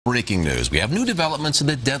Breaking news. We have new developments in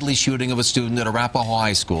the deadly shooting of a student at Arapahoe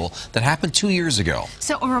High School that happened 2 years ago.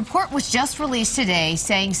 So a report was just released today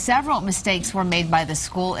saying several mistakes were made by the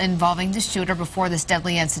school involving the shooter before this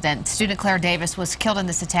deadly incident. Student Claire Davis was killed in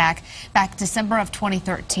this attack back December of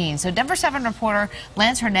 2013. So Denver 7 reporter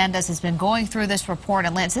Lance Hernandez has been going through this report.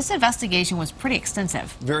 And Lance, this investigation was pretty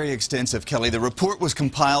extensive. Very extensive, Kelly. The report was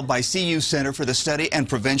compiled by CU Center for the Study and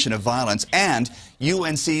Prevention of Violence and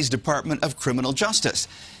UNC's Department of Criminal Justice.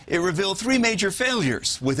 It revealed three major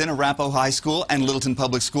failures within Arapahoe High School and Littleton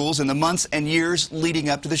Public Schools in the months and years leading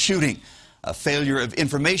up to the shooting. A failure of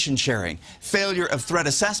information sharing, failure of threat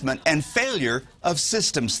assessment, and failure of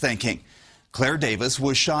systems thinking. Claire Davis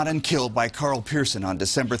was shot and killed by Karl Pierson on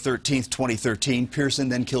December 13, 2013. Pierson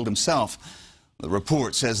then killed himself. The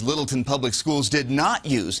report says Littleton Public Schools did not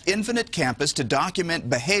use Infinite Campus to document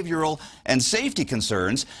behavioral and safety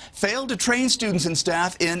concerns, failed to train students and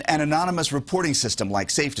staff in an anonymous reporting system like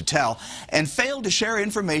Safe to Tell, and failed to share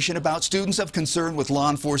information about students of concern with law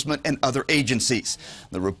enforcement and other agencies.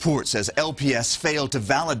 The report says LPS failed to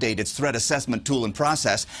validate its threat assessment tool and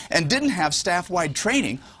process and didn't have staff-wide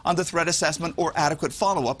training on the threat assessment or adequate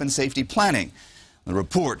follow-up and safety planning. The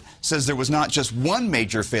report says there was not just one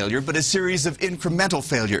major failure, but a series of incremental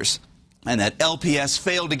failures, and that LPS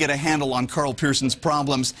failed to get a handle on Karl Pierson's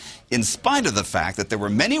problems in spite of the fact that there were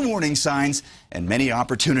many warning signs and many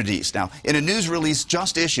opportunities. Now, in a news release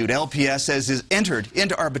just issued, LPS says is entered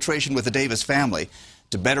into arbitration with the Davis family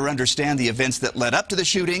to better understand the events that led up to the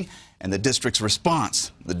shooting and the district's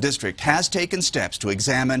response. The district has taken steps to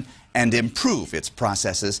examine and improve its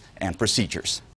processes and procedures.